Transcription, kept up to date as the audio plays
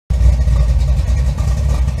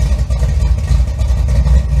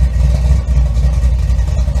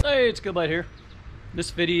Skill Bite here. This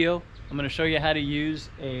video, I'm going to show you how to use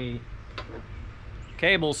a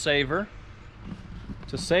cable saver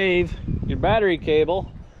to save your battery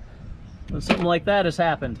cable when something like that has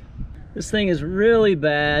happened. This thing is really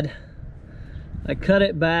bad. I cut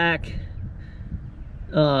it back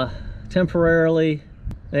temporarily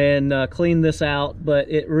and cleaned this out, but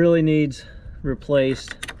it really needs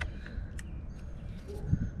replaced.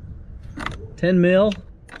 10 mil.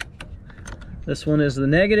 This one is the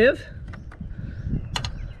negative.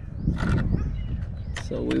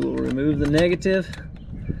 So we will remove the negative.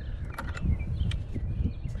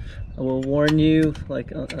 I will warn you,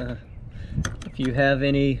 like if you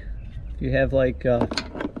have like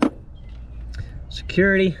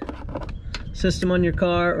security system on your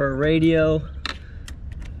car or a radio,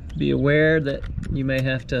 be aware that you may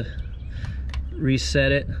have to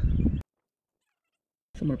reset it.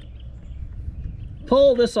 So I'm gonna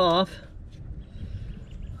pull this off.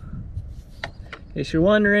 In case you're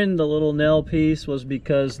wondering, the little nail piece was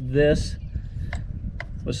because this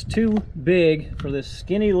was too big for this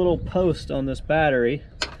skinny little post on this battery.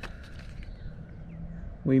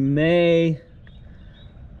 We may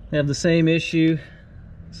have the same issue,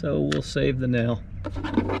 so we'll save the nail.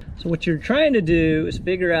 So what you're trying to do is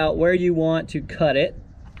figure out where you want to cut it,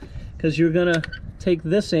 because you're gonna take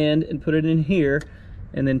this end and put it in here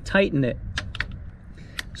and then tighten it.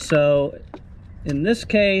 So in this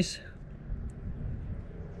case,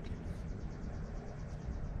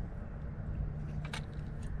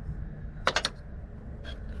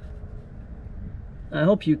 I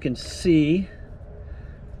hope you can see,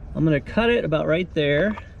 I'm going to cut it about right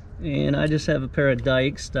there, and I just have a pair of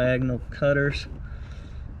dikes, diagonal cutters.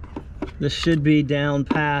 This should be down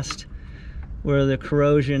past where the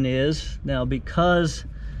corrosion is. Now, because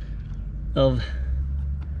of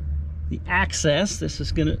the access, this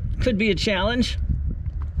is could be a challenge.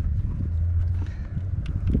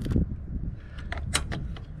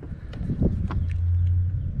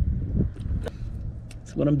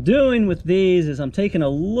 So what I'm doing with these is I'm taking a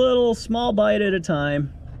little small bite at a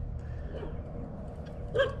time.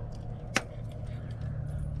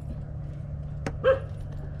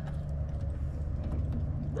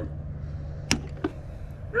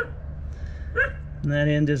 And that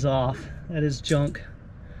end is off. That is junk.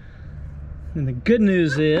 And the good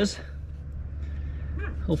news is,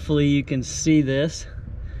 hopefully you can see this,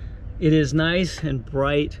 it is nice and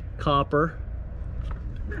bright copper.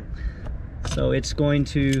 So it's going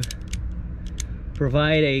to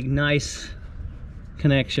provide a nice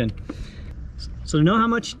connection. So to know how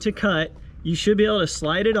much to cut, you should be able to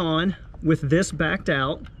slide it on with this backed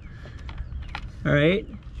out. All right.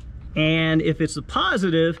 And if it's a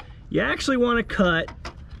positive, you actually want to cut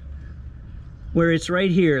where it's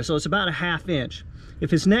right here. So it's about a 1/2 inch.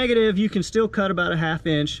 If it's negative, you can still cut about a 1/2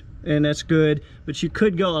 inch, and that's good, but you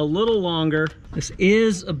could go a little longer. This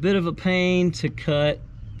is a bit of a pain to cut.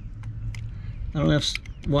 I don't have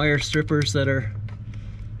wire strippers that are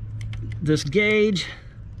this gauge.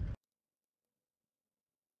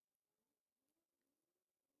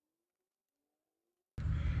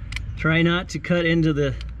 Try not to cut into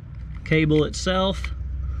the cable itself.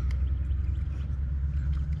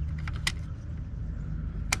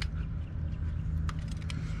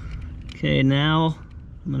 Okay, now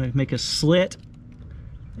I'm gonna make a slit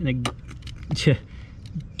and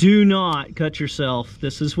do not cut yourself.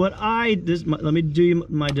 This is what let me do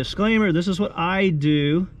my disclaimer. This is what I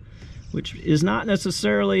do, which is not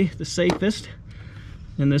necessarily the safest.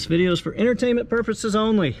 And this video is for entertainment purposes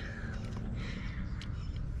only.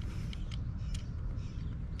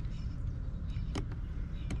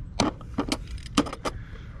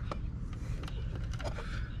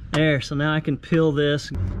 There, so now I can peel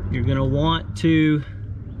this. You're gonna want to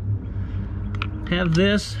have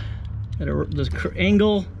this at this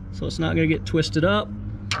angle so it's not going to get twisted up,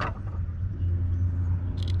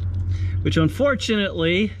 which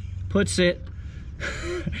unfortunately puts it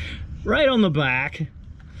right on the back.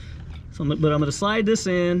 So but I'm going to slide this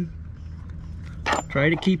in, try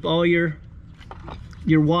to keep all your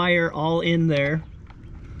wire all in there,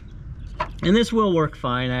 and this will work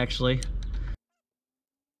fine actually.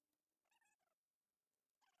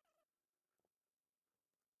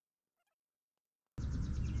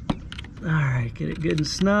 All right, get it good and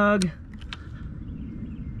snug.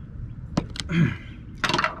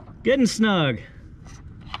 Good and snug.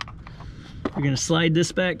 You're gonna slide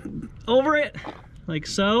this back over it, like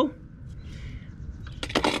so.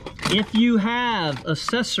 If you have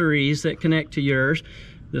accessories that connect to yours,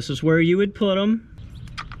 this is where you would put them.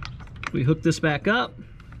 We hook this back up.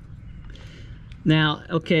 Now,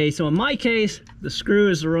 okay, so in my case, the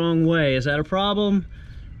screw is the wrong way. Is that a problem?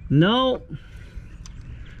 No,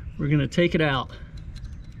 we're gonna take it out.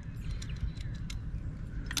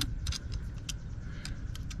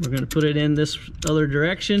 We're gonna put it in this other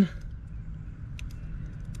direction.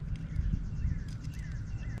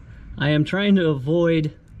 I am trying to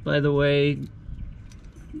avoid, by the way,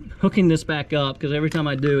 hooking this back up, because every time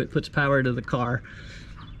I do, it puts power to the car.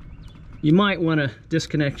 You might want to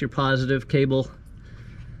disconnect your positive cable.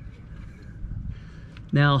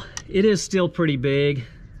 Now, it is still pretty big.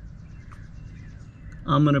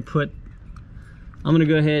 I'm gonna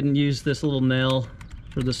go ahead and use this little nail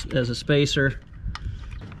for this as a spacer.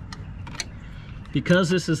 Because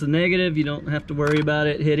this is the negative, you don't have to worry about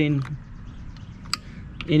it hitting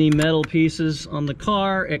any metal pieces on the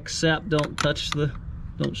car, except don't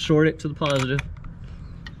short it to the positive.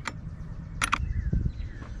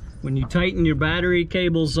 When you tighten your battery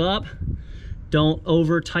cables up, don't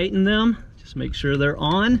over tighten them. Just make sure they're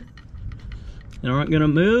on. They aren't gonna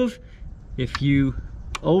move. If you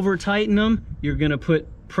over tighten them, you're gonna put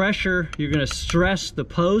pressure, you're gonna stress the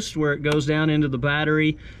post where it goes down into the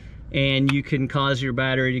battery, and you can cause your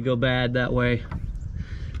battery to go bad that way.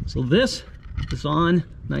 So this is on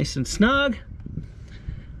nice and snug.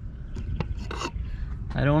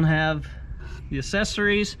 I don't have the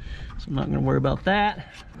accessories, so I'm not gonna worry about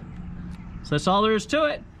that. So that's all there is to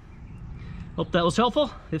it. Hope that was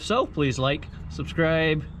helpful. If so, please like,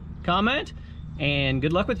 subscribe, comment, and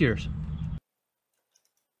good luck with yours.